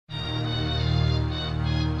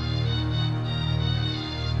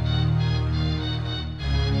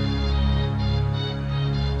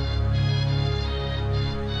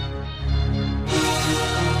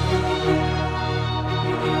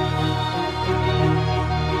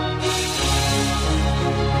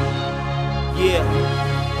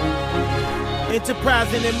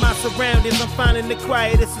Enterprising in my surroundings, I'm finding the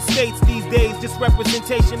quietest estates these days. Just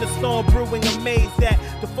representation of storm brewing, amazed that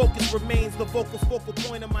the focus remains the focal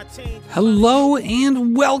point of my change. Hello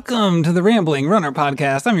and welcome to the Rambling Runner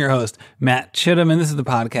Podcast. I'm your host, Matt Chittum, and this is the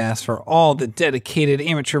podcast for all the dedicated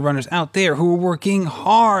amateur runners out there who are working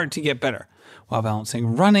hard to get better while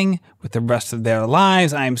balancing running with the rest of their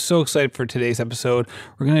lives. I am so excited for today's episode.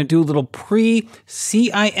 We're going to do a little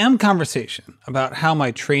pre-CIM conversation about how my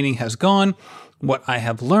training has gone, what I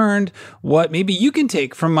have learned, what maybe you can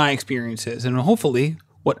take from my experiences, and hopefully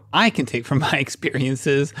what I can take from my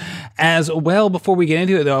experiences as well. Before we get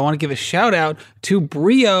into it, though, I want to give a shout out to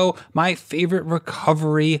Brio, my favorite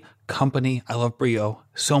recovery company. I love Brio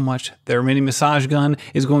so much. Their mini massage gun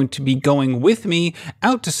is going to be going with me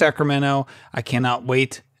out to Sacramento. I cannot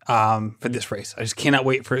wait for this race. I just cannot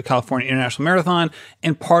wait for California International Marathon.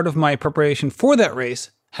 And part of my preparation for that race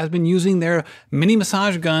has been using their mini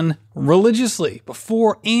massage gun religiously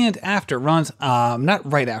before and after runs. Not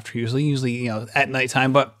right after, usually at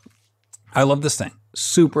nighttime, but I love this thing.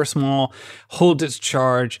 Super small, holds its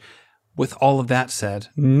charge. With all of that said,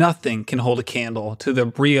 nothing can hold a candle to the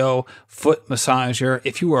Brio foot massager.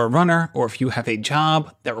 If you are a runner or if you have a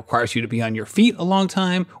job that requires you to be on your feet a long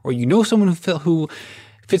time, or you know someone who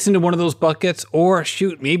fits into one of those buckets, or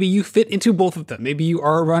shoot, maybe you fit into both of them. Maybe you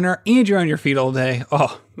are a runner and you're on your feet all day.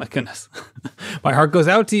 Oh my goodness. My heart goes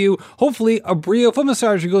out to you. Hopefully a Brio foot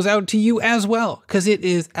massager goes out to you as well, because it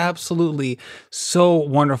is absolutely so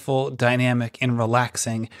wonderful, dynamic, and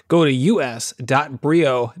relaxing. Go to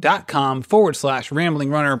us.brio.com/rambling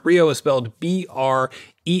runner. Brio is spelled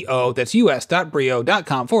B-R-E-O. That's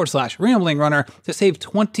us.brio.com/rambling runner to save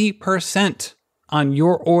 20% on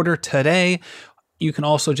your order today. You can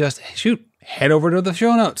also just head over to the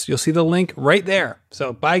show notes. You'll see the link right there.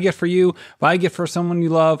 So buy a gift for you, buy a gift for someone you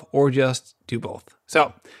love, or just do both.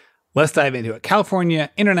 So let's dive into it.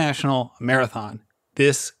 California International Marathon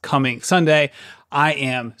this coming Sunday. I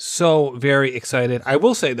am so very excited. I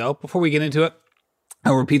will say though, before we get into it,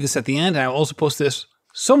 I'll repeat this at the end. And I'll also post this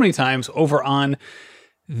so many times over on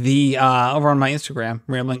my Instagram,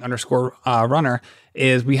 rambling_runner,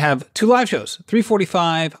 is we have 2 live shows,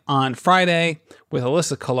 3:45 on Friday with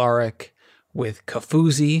Alyssa Kolarik, with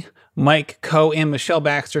Kafuzi, Mike Coe, and Michelle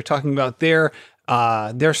Baxter talking about their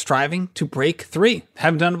striving to break 3.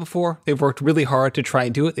 Haven't done it before. They've worked really hard to try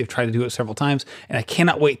and do it. They've tried to do it several times, and I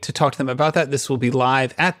cannot wait to talk to them about that. This will be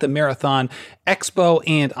live at the Marathon Expo,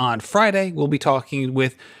 and on Friday, we'll be talking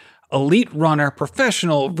with elite runner,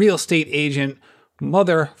 professional real estate agent,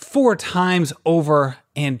 mother 4 times over,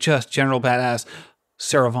 and just general badass,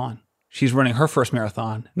 Sarah Vaughn. She's running her first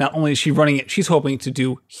marathon. Not only is she running it, she's hoping to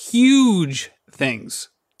do huge things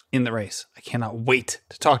in the race. I cannot wait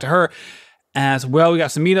to talk to her as well. We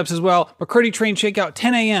got some meetups as well. McCurdy Train Shakeout,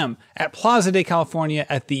 10 a.m. at Plaza de California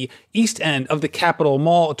at the east end of the Capitol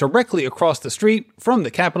Mall, directly across the street from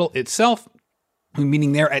the Capitol itself. We're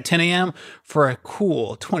meeting there at 10 a.m. for a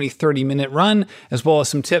cool 20-30 minute run, as well as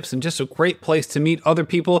some tips and just a great place to meet other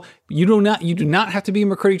people. You do not have to be a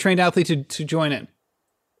McCurdy trained athlete to join in.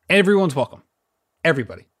 Everyone's welcome.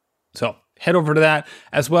 Everybody. So head over to that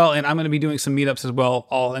as well. And I'm going to be doing some meetups as well.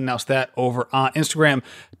 I'll announce that over on Instagram.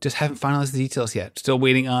 Just haven't finalized the details yet. Still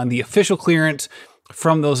waiting on the official clearance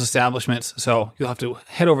from those establishments. So you'll have to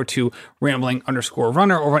head over to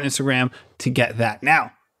rambling_runner over on Instagram to get that.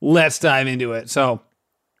 Now, let's dive into it. So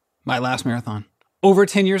my last marathon, over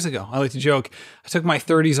 10 years ago, I like to joke, I took my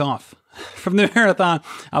 30s off from the marathon.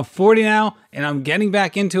 I'm 40 now, and I'm getting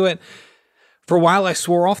back into it. For a while, I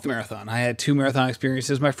swore off the marathon. I had 2 marathon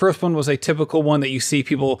experiences. My first one was a typical one that you see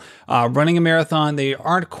people running a marathon they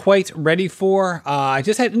aren't quite ready for. I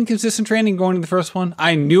just had inconsistent training going to the first one.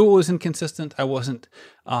 I knew it was inconsistent. I wasn't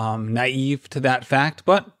naive to that fact,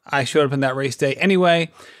 but I showed up in that race day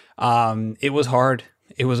anyway. It was hard.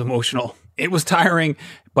 It was emotional. It was tiring.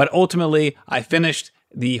 But ultimately, I finished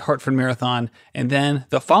the Hartford Marathon. And then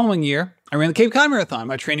the following year, I ran the Cape Cod Marathon.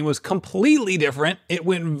 My training was completely different. It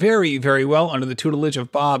went very, very well under the tutelage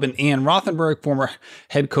of Bob and Ann Rothenberg, former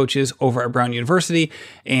head coaches over at Brown University.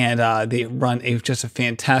 And they run just a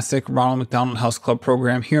fantastic Ronald McDonald House Club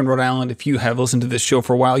program here in Rhode Island. If you have listened to this show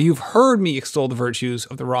for a while, you've heard me extol the virtues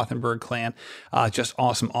of the Rothenberg clan. Just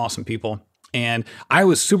awesome, awesome people. And I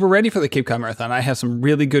was super ready for the Cape Cod Marathon. I had some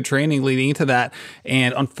really good training leading into that.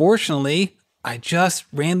 And unfortunately, I just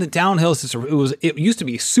ran the downhills. It used to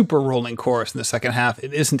be a super rolling course in the second half.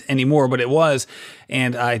 It isn't anymore, but it was.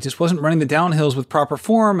 And I just wasn't running the downhills with proper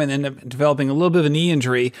form and ended up developing a little bit of a knee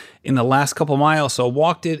injury in the last couple miles. So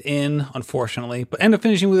walked it in, unfortunately, but ended up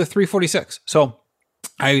finishing with a 3:46. So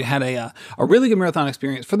I had a really good marathon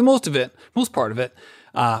experience for the most part of it.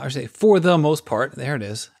 or say for the most part, there it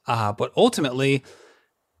is. But ultimately,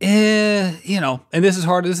 and this is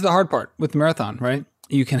hard. This is the hard part with the marathon, right?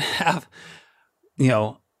 You can have,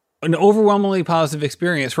 an overwhelmingly positive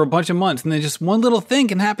experience for a bunch of months, and then just one little thing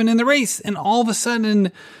can happen in the race, and all of a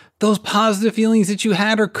sudden, those positive feelings that you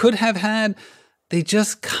had or could have had, they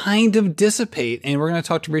just kind of dissipate. And we're going to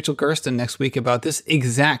talk to Rachel Gersten next week about this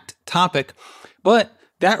exact topic. But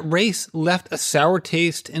that race left a sour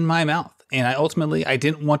taste in my mouth. And I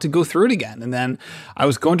didn't want to go through it again. And then I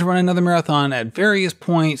was going to run another marathon at various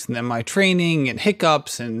points, and then my training and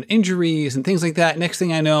hiccups and injuries and things like that. Next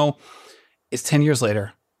thing I know, it's 10 years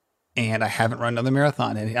later, and I haven't run another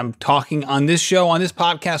marathon. And I'm talking on this show, on this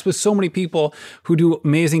podcast, with so many people who do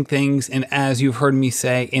amazing things. And as you've heard me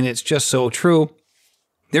say, and it's just so true,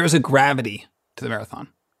 there is a gravity to the marathon.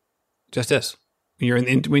 Just is. When you're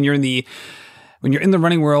in the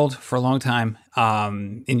running world for a long time,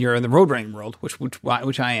 and you're in the road running world,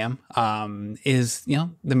 which I am,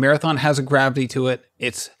 the marathon has a gravity to it.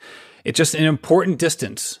 It's just an important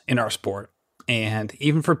distance in our sport. And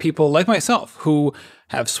even for people like myself who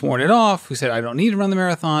have sworn it off, who said, I don't need to run the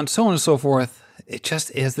marathon, so on and so forth, it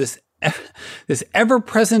just is this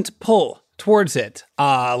ever-present pull towards it.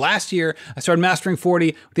 Last year, I started mastering 40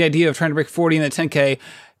 with the idea of trying to break 40 in the 10K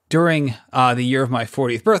during the year of my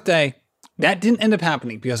 40th birthday. That didn't end up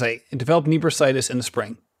happening because I developed knee bursitis in the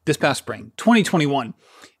spring, this past spring, 2021.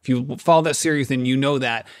 If you follow that series, then you know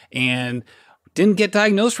that. And didn't get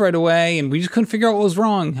diagnosed right away, and we just couldn't figure out what was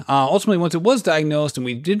wrong. Ultimately, once it was diagnosed and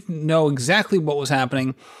we didn't know exactly what was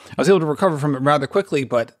happening, I was able to recover from it rather quickly,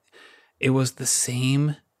 but it was the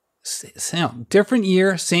same different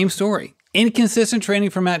year, same story. Inconsistent training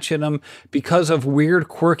for Matt Chittum because of weird,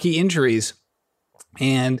 quirky injuries.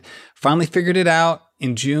 And finally figured it out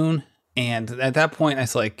in June. And at that point, I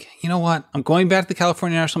was like, you know what? I'm going back to the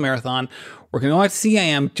California National Marathon. We're going to go out to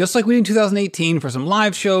CIM, just like we did in 2018, for some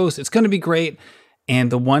live shows. It's going to be great.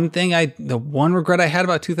 And the one regret I had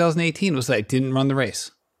about 2018 was that I didn't run the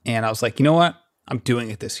race. And I was like, you know what? I'm doing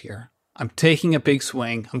it this year. I'm taking a big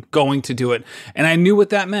swing. I'm going to do it. And I knew what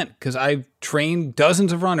that meant because I've trained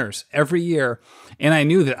dozens of runners every year. And I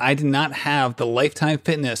knew that I did not have the lifetime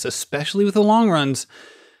fitness, especially with the long runs,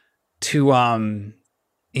 to,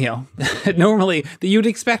 normally that you'd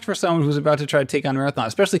expect for someone who's about to try to take on a marathon,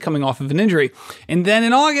 especially coming off of an injury. And then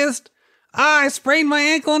in August, I sprained my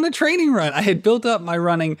ankle on a training run. I had built up my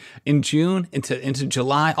running in June into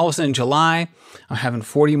July. All of a sudden in July, I'm having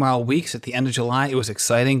 40-mile weeks at the end of July. It was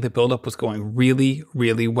exciting. The buildup was going really,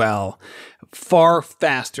 really well, far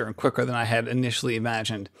faster and quicker than I had initially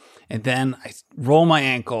imagined. And then I roll my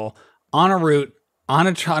ankle on a route, on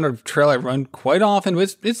a trail I run quite often.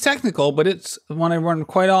 It's technical, but it's one I run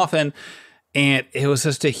quite often. And it was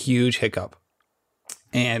just a huge hiccup.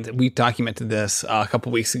 And we documented this a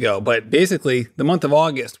couple weeks ago. But basically, the month of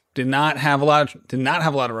August did not have a lot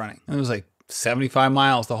of running. It was like 75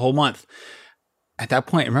 miles the whole month. At that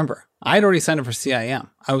point, remember, I had already signed up for CIM.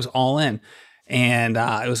 I was all in. And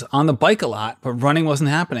I was on the bike a lot, but running wasn't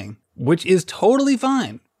happening, which is totally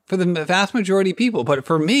fine for the vast majority of people. But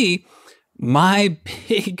for me, my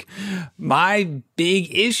big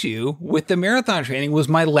issue with the marathon training was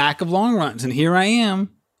my lack of long runs. And here I am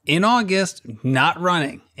in August, not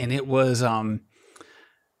running. And it was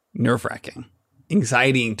nerve-wracking,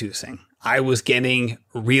 anxiety-inducing. I was getting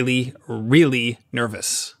really, really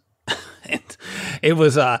nervous. And it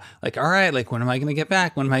was like, all right, like, when am I going to get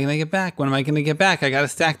back? When am I going to get back? When am I going to get back? I got to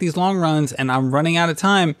stack these long runs, and I'm running out of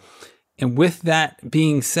time. And with that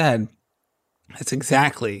being said, that's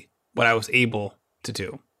exactly what I was able to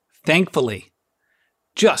do. Thankfully,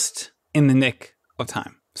 just in the nick of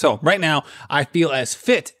time. So right now, I feel as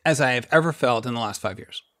fit as I have ever felt in the last 5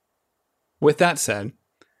 years. With that said,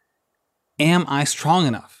 am I strong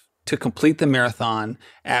enough to complete the marathon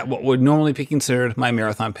at what would normally be considered my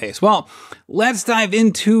marathon pace? Well, let's dive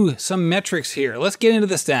into some metrics here. Let's get into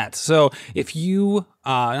the stats. So if you,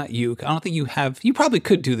 I don't think you probably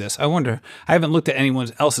could do this. I wonder, I haven't looked at anyone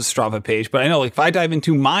else's Strava page, but I know, like, if I dive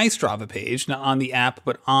into my Strava page, not on the app,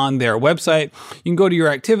 but on their website, you can go to your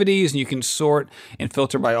activities and you can sort and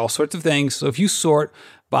filter by all sorts of things. So if you sort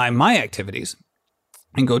by my activities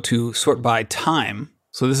and go to sort by time,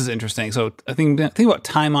 so this is interesting. So I think about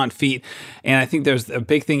time on feet, and I think there's a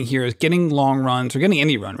big thing here is getting long runs, or getting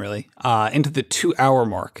any run really, into the 2-hour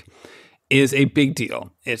mark is a big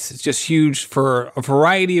deal. It's just huge for a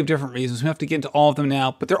variety of different reasons. We have to get into all of them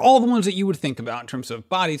now, but they're all the ones that you would think about in terms of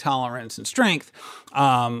body tolerance and strength.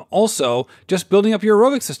 Also, just building up your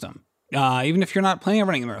aerobic system. Even if you're not planning on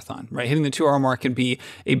running a marathon, right? Hitting the 2-hour mark can be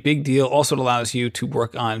a big deal. Also, it allows you to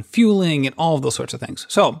work on fueling and all of those sorts of things.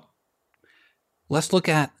 So let's look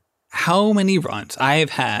at how many runs I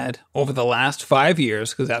have had over the last 5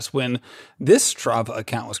 years, because that's when this Strava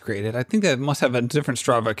account was created. I think that must have a different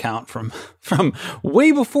Strava account from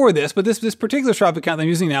way before this, but this particular Strava account that I'm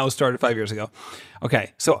using now was started 5 years ago.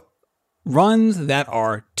 Okay, so runs that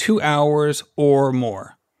are 2 hours or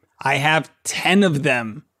more. I have 10 of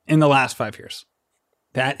them in the last 5 years.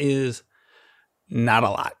 That is not a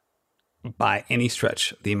lot by any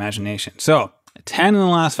stretch of the imagination. So 10 in the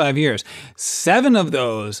last 5 years. 7 of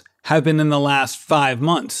those have been in the last 5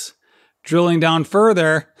 months. Drilling down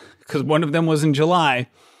further, because one of them was in July,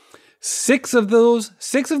 6 of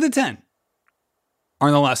the 10 are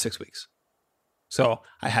in the last 6 weeks. So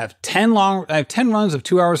I have 10 runs of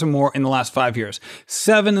 2 hours or more in the last 5 years.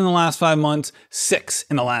 7 in the last 5 months, 6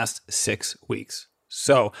 in the last 6 weeks.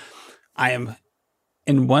 So I am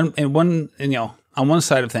on one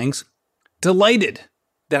side of things, delighted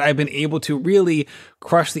that I've been able to really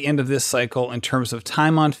crush the end of this cycle in terms of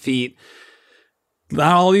time on feet.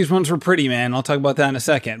 Not all these runs were pretty, man. I'll talk about that in a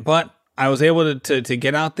second. But I was able to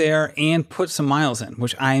get out there and put some miles in,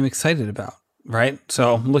 which I am excited about, right?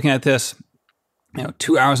 So looking at this,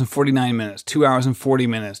 2 hours and 49 minutes, 2 hours and 40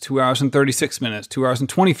 minutes, 2 hours and 36 minutes, 2 hours and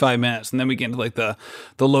 25 minutes. And then we get into like the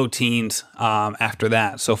low teens after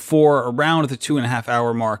that. So for around the 2.5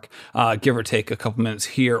 hour mark, give or take a couple minutes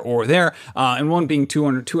here or there. And one being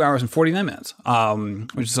 2 hours and 49 minutes,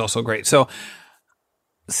 which is also great. So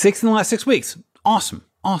 6 in the last 6 weeks. Awesome.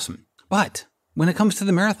 But when it comes to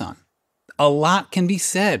the marathon, a lot can be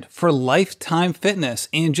said for lifetime fitness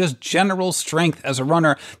and just general strength as a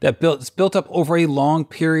runner that's built up over a long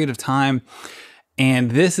period of time.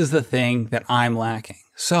 And this is the thing that I'm lacking.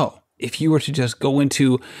 So if you were to just go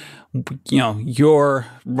into, your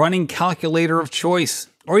running calculator of choice,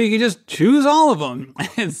 or you could just choose all of them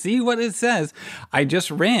and see what it says. I just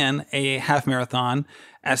ran a half marathon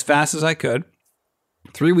as fast as I could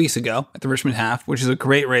 3 weeks ago at the Richmond Half, which is a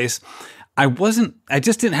great race. I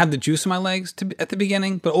just didn't have the juice in my legs at the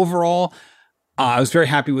beginning, but overall, I was very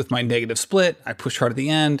happy with my negative split. I pushed hard at the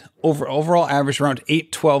end. Overall average around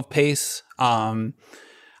 8:12 pace. I'm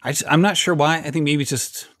not sure why. I think maybe it's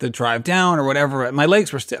just the drive down or whatever. My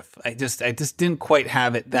legs were stiff. I just didn't quite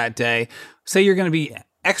have it that day. Say you're going to be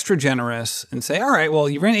extra generous and say, all right, well,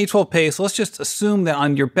 you ran 8:12 pace. Let's just assume that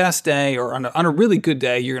on your best day or on a really good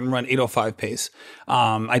day, you're going to run 8:05 pace.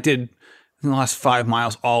 I did in the last 5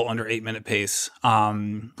 miles, all under 8-minute pace.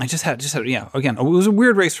 Again, it was a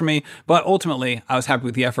weird race for me, but ultimately I was happy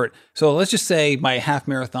with the effort. So let's just say my half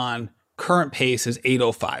marathon current pace is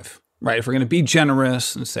 8:05, right? If we're going to be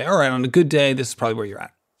generous and say, all right, on a good day, this is probably where you're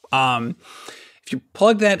at. If you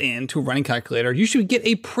plug that into a running calculator, you should get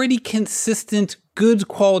a pretty consistent, good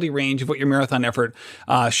quality range of what your marathon effort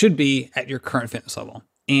should be at your current fitness level.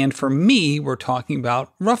 And for me, we're talking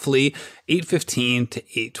about roughly 8:15 to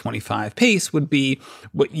 8:25 pace would be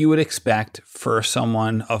what you would expect for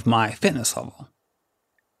someone of my fitness level.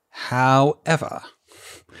 However,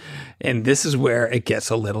 and this is where it gets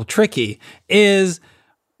a little tricky, is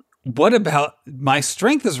what about my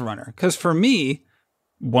strength as a runner? Because for me,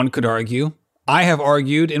 one could argue, I have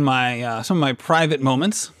argued in my some of my private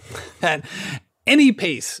moments that any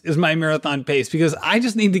pace is my marathon pace because I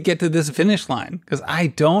just need to get to this finish line because I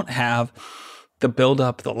don't have the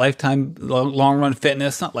build-up, the lifetime, long-run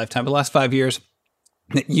fitness, not lifetime, but last 5 years,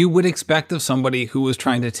 that you would expect of somebody who was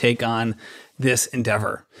trying to take on this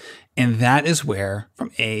endeavor. And that is where, from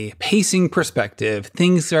a pacing perspective,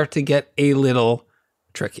 things start to get a little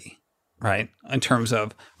tricky, right? In terms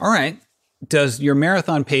of, all right, does your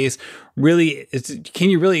marathon pace can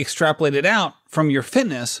you really extrapolate it out from your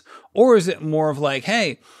fitness? Or is it more of like,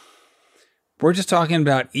 hey, we're just talking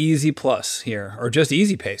about easy plus here, or just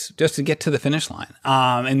easy pace, just to get to the finish line.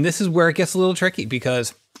 And this is where it gets a little tricky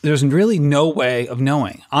because there's really no way of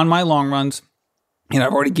knowing. On my long runs, and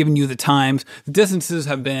I've already given you the times, the distances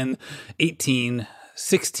have been 18,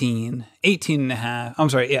 16, 18 and a half.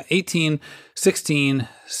 18, 16,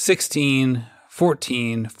 16,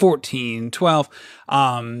 14, 14, 12.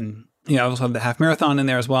 I also have the half marathon in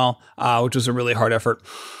there as well, which was a really hard effort.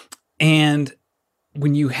 And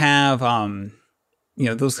when you have,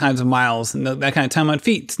 those kinds of miles and that kind of time on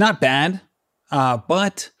feet, it's not bad.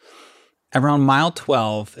 But around mile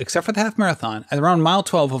 12, except for the half marathon, at around mile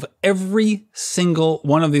 12 of every single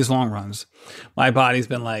one of these long runs, my body's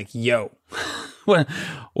been like, yo, what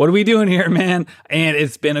are we doing here, man? And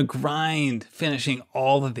it's been a grind finishing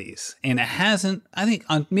all of these. And it hasn't, I think,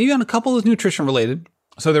 maybe on a couple is nutrition related.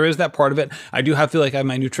 So there is that part of it. I do feel like I have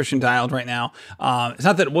my nutrition dialed right now. It's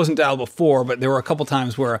not that it wasn't dialed before, but there were a couple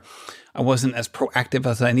times where I wasn't as proactive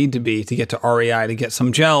as I need to be to get to REI to get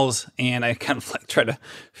some gels. And I kind of like try to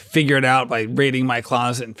figure it out by raiding my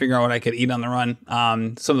closet and figure out what I could eat on the run.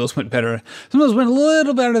 Some of those went better. Some of those went a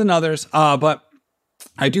little better than others. But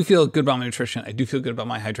I do feel good about my nutrition. I do feel good about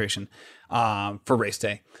my hydration for race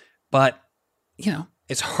day. But,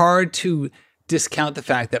 it's hard to discount the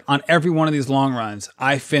fact that on every one of these long runs,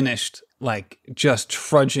 I finished like just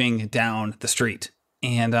trudging down the street.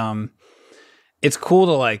 And it's cool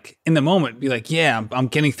to like in the moment be like, yeah, I'm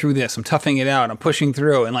getting through this. I'm toughing it out. I'm pushing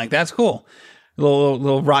through. And like, that's cool. A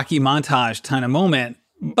little Rocky montage kind of moment.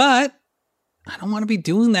 But I don't want to be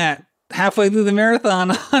doing that halfway through the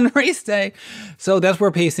marathon on race day. So that's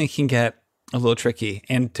where pacing can get a little tricky.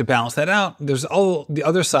 And to balance that out, there's all the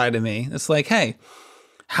other side of me. It's like, hey,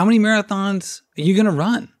 how many marathons are you going to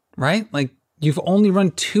run, right? Like you've only run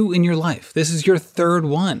 2 in your life. This is your 3rd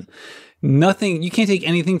one. You can't take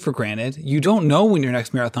anything for granted. You don't know when your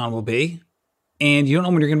next marathon will be, and you don't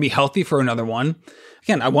know when you're going to be healthy for another one.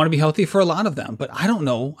 Again, I want to be healthy for a lot of them, but I don't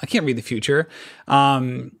know. I can't read the future.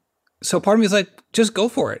 So part of me is like, just go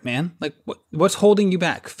for it, man. Like what's holding you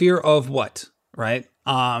back? Fear of what, right?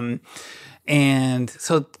 And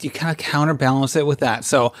so you kind of counterbalance it with that.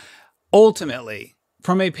 So ultimately,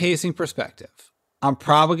 from a pacing perspective, I'm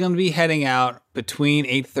probably going to be heading out between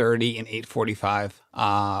 8:30 and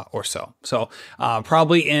 8:45 or so. So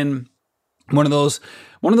probably in one of those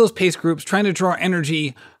pace groups, trying to draw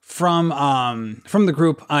energy from the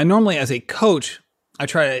group. Normally, as a coach, I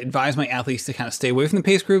try to advise my athletes to kind of stay away from the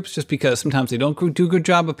pace groups, just because sometimes they don't do a good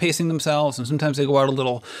job of pacing themselves, and sometimes they go out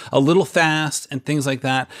a little fast and things like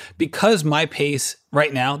that. Because my pace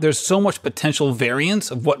right now, there's so much potential variance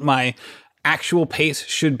of what my actual pace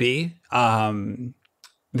should be,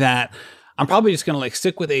 that I'm probably just going to like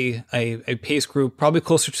stick with a pace group, probably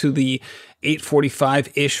closer to the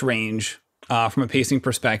 8:45-ish range from a pacing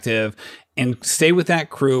perspective, and stay with that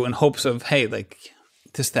crew in hopes of, hey, like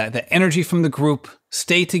just that energy from the group,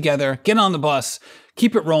 stay together, get on the bus,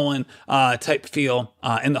 keep it rolling type feel,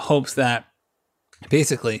 in the hopes that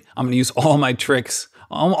basically I'm going to use all my tricks,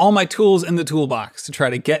 all my tools in the toolbox to try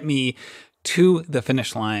to get me to the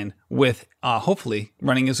finish line with hopefully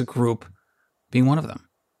running as a group being one of them.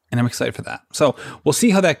 And I'm excited for that. So we'll see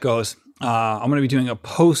how that goes. I'm going to be doing a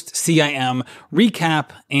post CIM recap,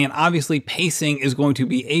 and obviously pacing is going to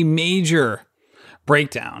be a major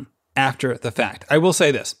breakdown after the fact. I will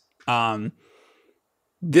say this.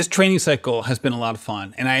 This training cycle has been a lot of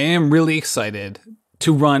fun, and I am really excited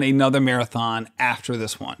to run another marathon after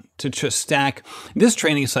this one, to just stack this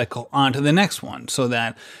training cycle onto the next one, so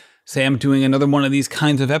that say I'm doing another one of these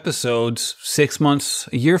kinds of episodes 6 months,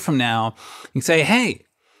 a year from now, you can say, hey,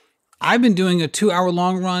 I've been doing a 2-hour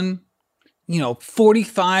long run,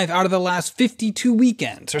 45 out of the last 52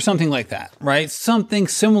 weekends or something like that, right? Something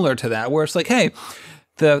similar to that, where it's like, hey,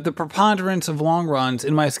 the preponderance of long runs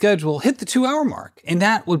in my schedule hit the 2-hour mark, and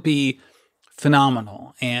that would be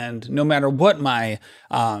phenomenal. And no matter what my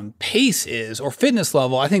pace is or fitness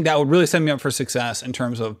level, I think that would really set me up for success in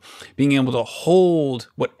terms of being able to hold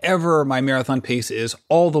whatever my marathon pace is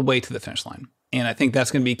all the way to the finish line. And I think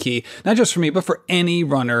that's going to be key, not just for me, but for any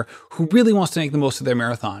runner who really wants to make the most of their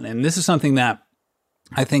marathon. And this is something that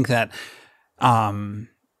I think that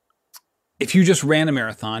if you just ran a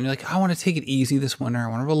marathon, you're like, I want to take it easy this winter. I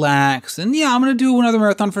want to relax. And yeah, I'm going to do another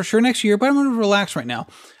marathon for sure next year, but I'm going to relax right now.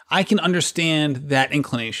 I can understand that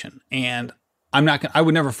inclination, and I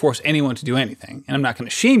would never force anyone to do anything, and I'm not going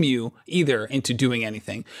to shame you either into doing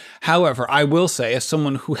anything. However, I will say, as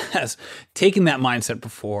someone who has taken that mindset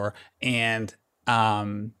before and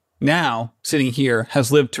now sitting here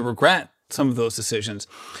has lived to regret some of those decisions,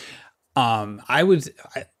 I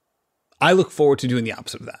look forward to doing the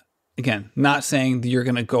opposite of that. Again, not saying that you're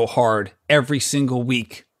going to go hard every single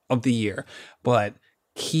week of the year, but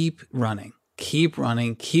keep running, keep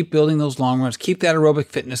building those long runs, keep that aerobic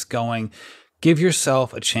fitness going. Give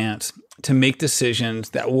yourself a chance to make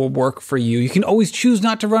decisions that will work for you. You can always choose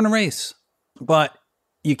not to run a race, but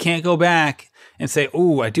you can't go back and say,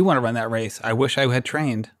 oh, I do want to run that race. I wish I had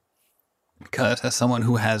trained. Because as someone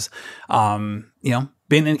who has,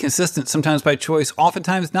 been inconsistent, sometimes by choice,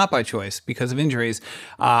 oftentimes not by choice because of injuries,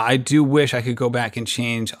 I do wish I could go back and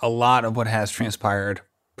change a lot of what has transpired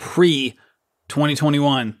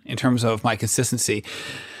pre-2021 in terms of my consistency.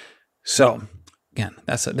 So again,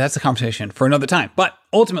 that's a conversation for another time. But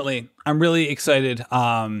ultimately, I'm really excited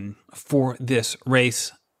for this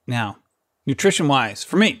race. Now, nutrition-wise,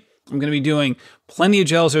 for me, I'm going to be doing plenty of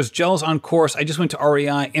gels. There's gels on course. I just went to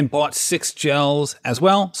REI and bought 6 gels as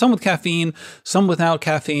well. Some with caffeine, some without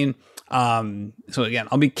caffeine. So again,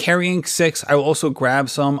 I'll be carrying 6. I will also grab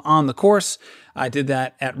some on the course. I did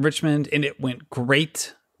that at Richmond and it went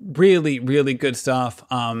great. Really, really good stuff.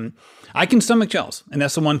 I can stomach gels, and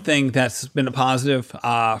that's the one thing that's been a positive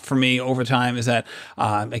for me over time is that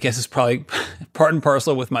I guess it's probably part and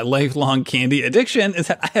parcel with my lifelong candy addiction is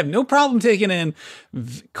that I have no problem taking in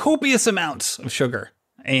copious amounts of sugar,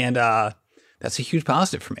 and that's a huge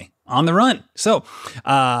positive for me on the run. So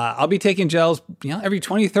I'll be taking gels, every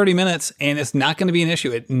 20, 30 minutes, and it's not going to be an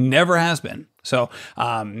issue. It never has been. So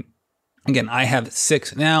again, I have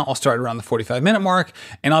 6 now. I'll start around the 45-minute mark,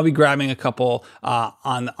 and I'll be grabbing a couple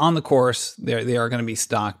on the course. They are going to be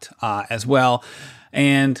stocked as well.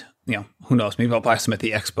 And, who knows? Maybe I'll buy some at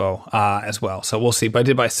the expo as well. So we'll see. But I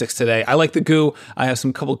did buy 6 today. I like the goo. I have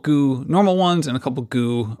some couple goo normal ones and a couple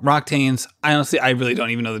goo Roctanes. I really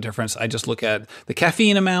don't even know the difference. I just look at the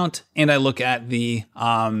caffeine amount, and I look at the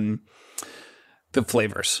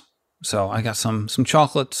flavors. So I got some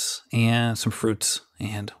chocolates and some fruits,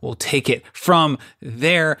 and we'll take it from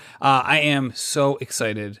there. I am so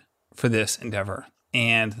excited for this endeavor.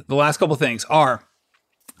 And the last couple things are,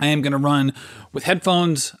 I am going to run with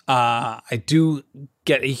headphones. I do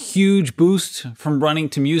get a huge boost from running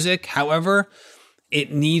to music. However, it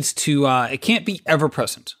needs to, it can't be ever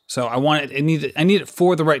present. So I need it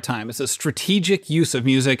for the right time. It's a strategic use of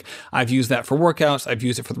music. I've used that for workouts. I've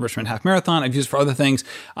used it for the Richmond Half Marathon. I've used it for other things.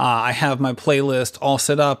 I have my playlist all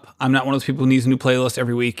set up. I'm not one of those people who needs a new playlist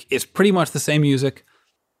every week. It's pretty much the same music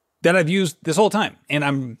that I've used this whole time.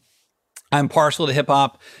 And I'm partial to hip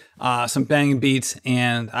hop, some banging beats.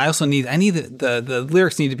 And I also need the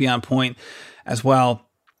lyrics need to be on point as well.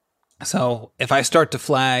 So if I start to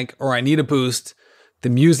flag or I need a boost, the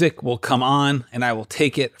music will come on and I will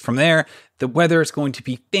take it from there. The weather is going to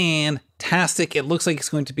be fantastic. It looks like it's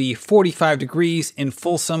going to be 45 degrees in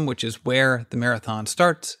Folsom, which is where the marathon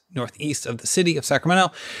starts, northeast of the city of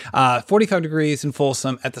Sacramento. 45 degrees in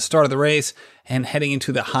Folsom at the start of the race and heading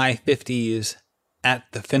into the high 50s at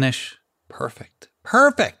the finish. Perfect.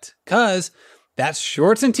 Because that's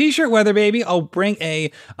shorts and t-shirt weather, baby. I'll bring a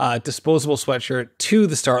disposable sweatshirt to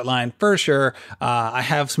the start line for sure. I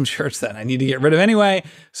have some shirts that I need to get rid of anyway,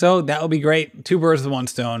 so that will be great. 2 birds with one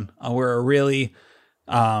stone. I'll wear a really,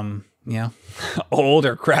 old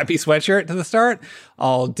or crappy sweatshirt to the start.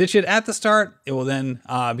 I'll ditch it at the start. It will then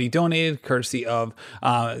be donated courtesy of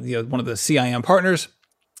one of the CIM partners,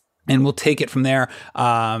 and we'll take it from there.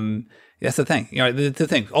 That's the thing. The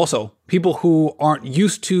thing. Also, people who aren't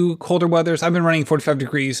used to colder weathers, I've been running 45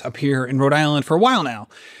 degrees up here in Rhode Island for a while now.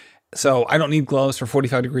 So I don't need gloves for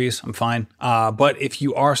 45 degrees. I'm fine. But if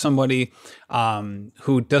you are somebody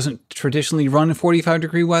who doesn't traditionally run in 45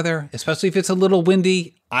 degree weather, especially if it's a little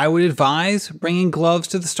windy, I would advise bringing gloves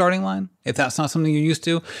to the starting line if that's not something you're used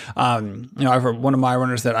to. I've heard one of my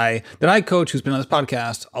runners that I coach, who's been on this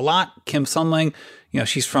podcast a lot, Kim Sunling.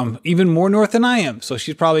 She's from even more north than I am. So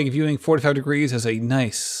she's probably viewing 45 degrees as a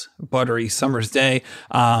nice, buttery summer's day.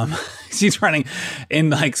 She's running in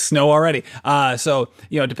like snow already. So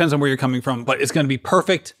it depends on where you're coming from, but it's going to be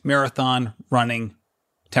perfect marathon running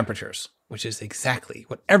temperatures, which is exactly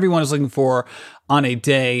what everyone is looking for on a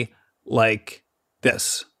day like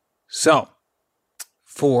this. So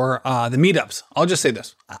for the meetups, I'll just say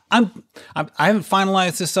this. I haven't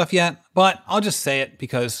finalized this stuff yet, but I'll just say it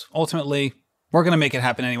because ultimately we're going to make it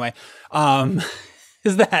happen anyway.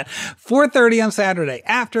 Is that 4:30 on Saturday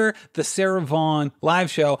after the Sarah Vaughan live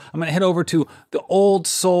show, I'm going to head over to the Old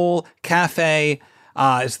Soul Cafe.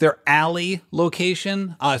 It's their alley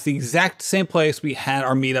location. It's the exact same place we had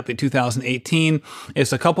our meetup in 2018.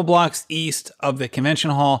 It's a couple blocks east of the convention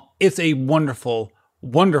hall. It's a wonderful,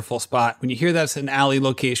 wonderful spot. When you hear that's an alley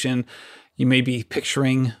location, you may be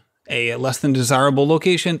picturing a less than desirable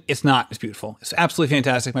location. It's not. It's beautiful. It's absolutely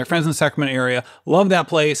fantastic. My friends in the Sacramento area love that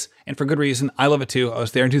place, and for good reason. I love it too. I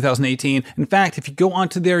was there in 2018. In fact, if you go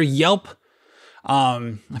onto their Yelp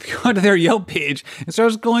page and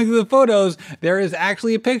starts going through the photos, there is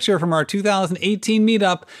actually a picture from our 2018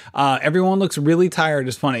 meetup. Everyone looks really tired.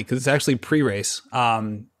 It's funny because it's actually pre-race.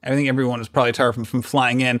 I think everyone is probably tired from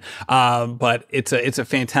flying in, but it's a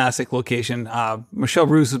fantastic location. Michelle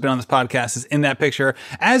Bruce has been on this podcast, is in that picture,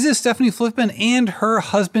 as is Stephanie Flippin and her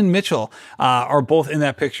husband Mitchell are both in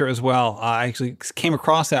that picture as well. I actually came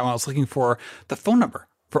across that when I was looking for the phone number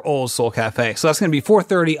for Old Soul Cafe. So that's going to be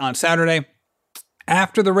 4:30 on Saturday.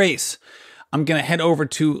 After the race, I'm going to head over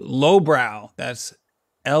to Lowbrow. That's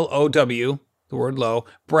LOW, the word low,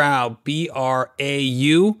 brow,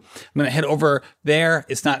 B-R-A-U. I'm going to head over there.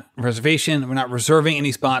 It's not reservation. We're not reserving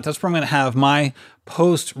any spots. That's where I'm going to have my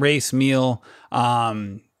post-race meal.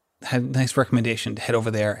 Had a nice recommendation to head over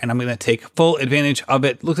there, and I'm going to take full advantage of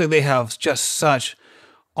it. Looks like they have just such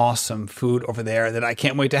awesome food over there that I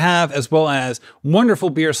can't wait to have, as well as wonderful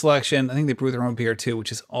beer selection. I think they brew their own beer too,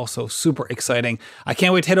 which is also super exciting. I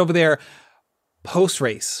can't wait to head over there.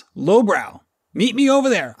 Post-race, lowbrow. Meet me over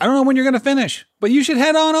there. I don't know when you're going to finish, but you should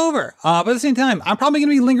head on over. But at the same time, I'm probably going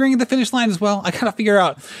to be lingering at the finish line as well. I got to figure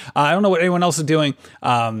out. I don't know what anyone else is doing,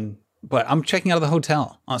 but I'm checking out of the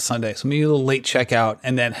hotel on Sunday, so maybe a little late checkout,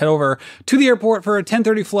 and then head over to the airport for a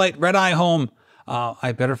 10:30 flight, red-eye home.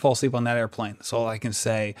 I better fall asleep on that airplane. That's all I can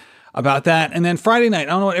say about that. And then Friday night,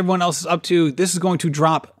 I don't know what everyone else is up to. This is going to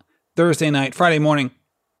drop Thursday night, Friday morning.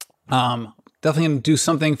 Definitely going to do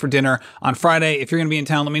something for dinner on Friday. If you're going to be in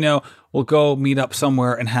town, let me know. We'll go meet up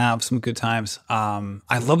somewhere and have some good times.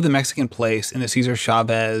 I love the Mexican place in the Cesar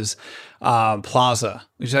Chavez Plaza,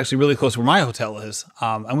 which is actually really close to where my hotel is.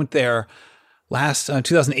 I went there last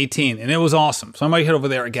 2018, and it was awesome. So I might head over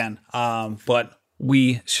there again, but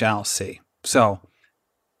we shall see. So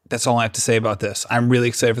that's all I have to say about this. I'm really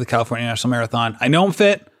excited for the California National Marathon. I know I'm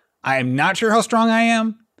fit. I am not sure how strong I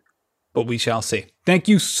am, but we shall see. Thank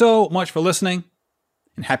you so much for listening,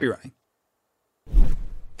 and happy running.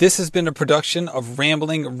 This has been a production of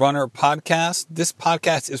Rambling Runner Podcast. This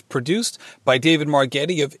podcast is produced by David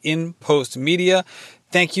Margetti of In Post Media.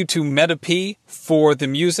 Thank you to Meta P for the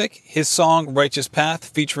music. His song Righteous Path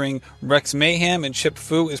featuring Rex Mayhem and Chip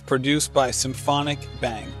Fu is produced by Symphonic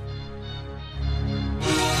Bang.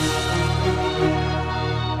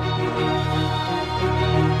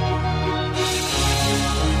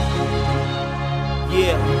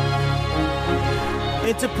 Yeah.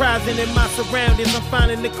 Enterprising in my surroundings, I'm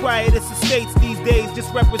finding the quietest estates these days.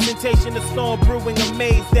 Just representation of storm brewing,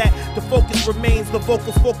 amazed that the focus remains the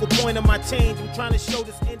vocal's focal point of my change. I'm trying to show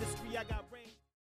this industry I got